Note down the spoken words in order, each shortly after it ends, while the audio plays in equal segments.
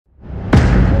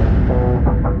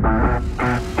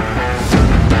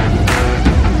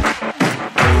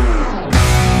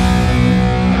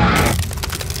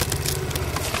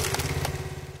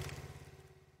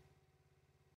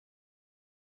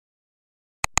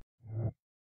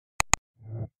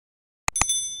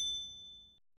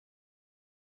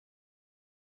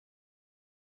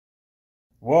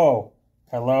Whoa,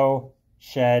 hello,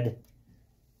 shed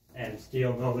and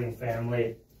steel building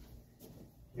family.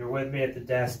 You're with me at the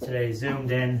desk today,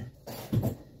 zoomed in,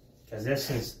 because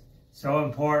this is so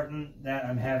important that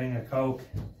I'm having a Coke.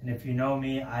 And if you know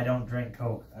me, I don't drink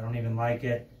Coke. I don't even like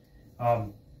it.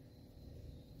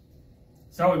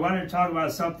 So we wanted to talk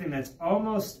about something that's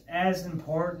almost as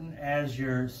important as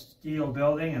your steel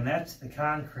building, and that's the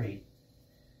concrete.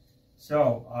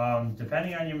 So,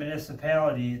 depending on your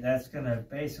municipality, that's going to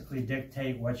basically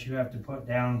dictate what you have to put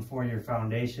down for your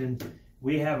foundation.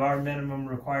 We have our minimum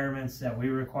requirements that we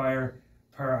require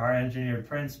per our engineered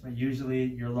prints, but usually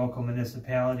your local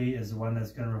municipality is the one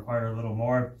that's going to require a little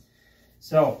more.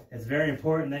 So, it's very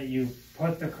important that you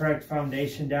put the correct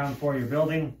foundation down for your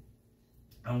building.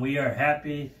 And we are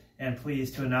happy and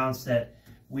pleased to announce that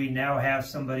we now have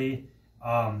somebody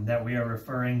that we are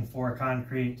referring for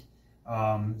concrete.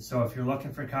 So if you're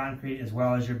looking for concrete as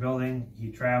well as your building,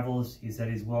 he travels. He said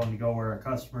he's willing to go where our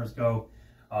customers go.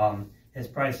 His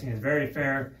pricing is very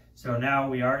fair. So now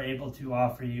we are able to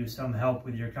offer you some help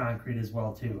with your concrete as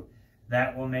well too.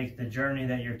 That will make the journey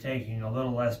that you're taking a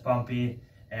little less bumpy,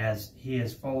 as he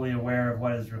is fully aware of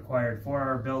what is required for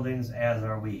our buildings, as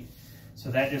are we.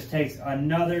 So that just takes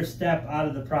another step out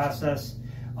of the process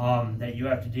that you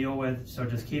have to deal with. So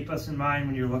just keep us in mind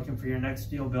when you're looking for your next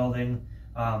steel building.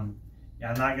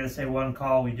 I'm not going to say one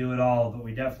call, we do it all, but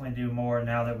we definitely do more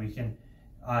now that we can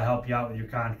help you out with your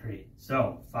concrete.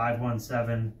 So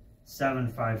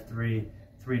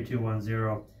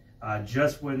 517-753-3210.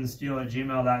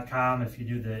 justwoodandsteel@gmail.com if you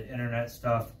do the internet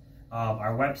stuff.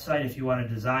 Our website, if you want to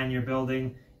design your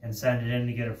building and send it in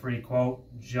to get a free quote,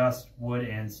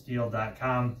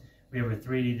 justwoodandsteel.com. We have a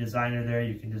 3D designer there.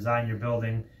 You can design your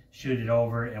building, shoot it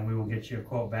over, and we will get you a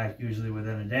quote back usually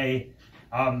within a day.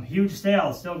 Huge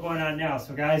sale still going on now.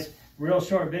 So guys, real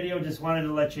short video, just wanted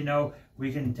to let you know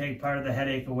we can take part of the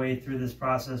headache away through this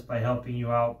process by helping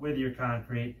you out with your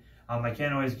concrete. I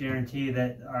can't always guarantee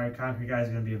that our concrete guy is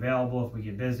going to be available if we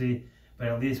get busy, but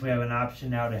at least we have an option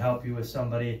now to help you with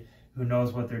somebody who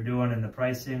knows what they're doing, and the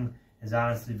pricing is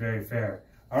honestly very fair.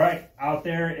 All right, out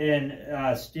there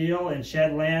in steel and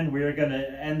shed land, we are going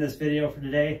to end this video for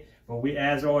today, but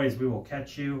as always, we will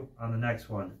catch you on the next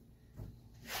one.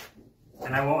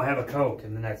 And I won't have a Coke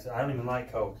in the next. I don't even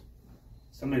like Coke.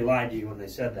 Somebody lied to you when they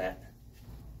said that.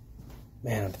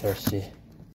 Man, I'm thirsty.